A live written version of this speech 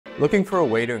Looking for a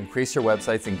way to increase your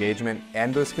website's engagement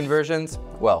and boost conversions?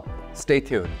 Well, stay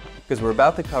tuned, because we're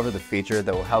about to cover the feature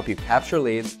that will help you capture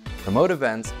leads, promote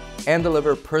events, and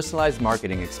deliver personalized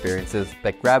marketing experiences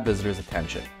that grab visitors'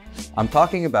 attention. I'm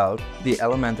talking about the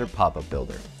Elementor Popup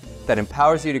Builder that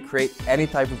empowers you to create any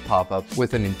type of pop-up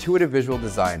with an intuitive visual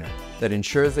designer that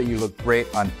ensures that you look great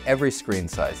on every screen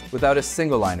size without a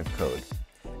single line of code.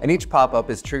 And each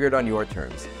pop-up is triggered on your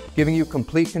terms, giving you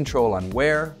complete control on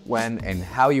where, when, and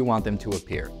how you want them to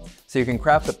appear, so you can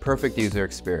craft the perfect user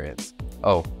experience.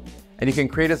 Oh, and you can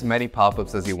create as many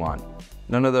pop-ups as you want.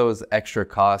 None of those extra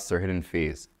costs or hidden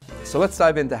fees. So let's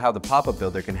dive into how the Popup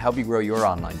Builder can help you grow your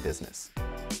online business.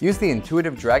 Use the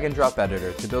intuitive drag-and-drop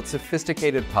editor to build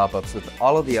sophisticated pop-ups with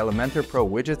all of the Elementor Pro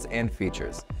widgets and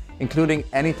features, including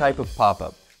any type of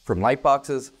pop-up. From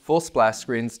lightboxes, full splash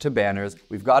screens, to banners,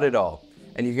 we've got it all.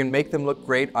 And you can make them look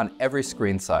great on every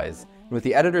screen size. And with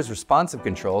the editor's responsive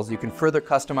controls, you can further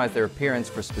customize their appearance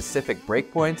for specific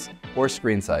breakpoints or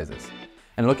screen sizes.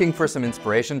 And looking for some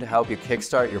inspiration to help you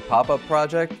kickstart your pop-up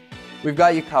project? We've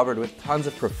got you covered with tons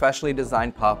of professionally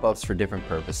designed pop-ups for different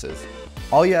purposes.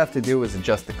 All you have to do is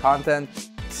adjust the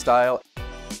content, style,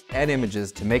 and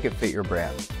images to make it fit your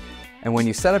brand. And when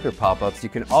you set up your pop-ups, you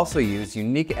can also use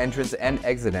unique entrance and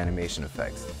exit animation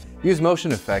effects. Use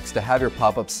motion effects to have your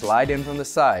pop-up slide in from the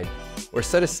side, or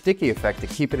set a sticky effect to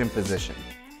keep it in position.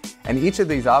 And each of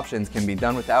these options can be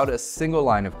done without a single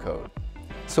line of code.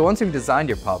 So once you've designed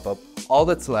your pop-up, all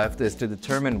that's left is to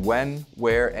determine when,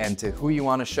 where, and to who you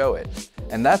want to show it.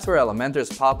 And that's where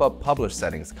Elementor's pop-up publish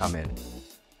settings come in.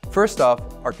 First off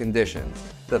are conditions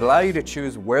that allow you to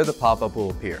choose where the pop-up will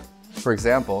appear. For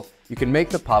example, you can make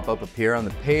the pop-up appear on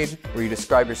the page where you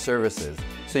describe your services,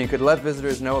 so you could let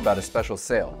visitors know about a special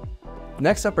sale.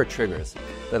 Next up are triggers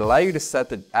that allow you to set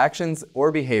the actions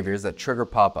or behaviors that trigger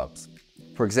pop-ups.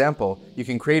 For example, you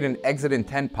can create an exit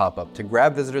intent pop-up to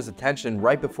grab visitors' attention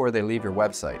right before they leave your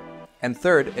website. And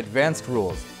third, advanced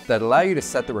rules that allow you to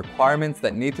set the requirements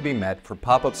that need to be met for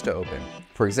pop-ups to open.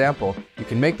 For example, you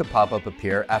can make the pop-up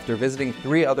appear after visiting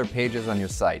 3 other pages on your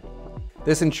site.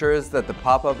 This ensures that the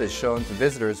pop-up is shown to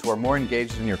visitors who are more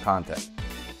engaged in your content.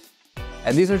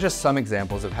 And these are just some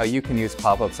examples of how you can use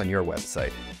pop-ups on your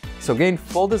website. So gain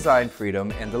full design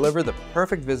freedom and deliver the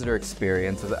perfect visitor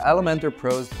experience with Elementor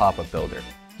Pro's Popup Builder.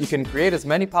 You can create as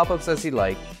many pop-ups as you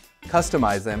like,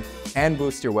 customize them, and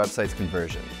boost your website's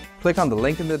conversion. Click on the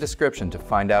link in the description to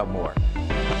find out more.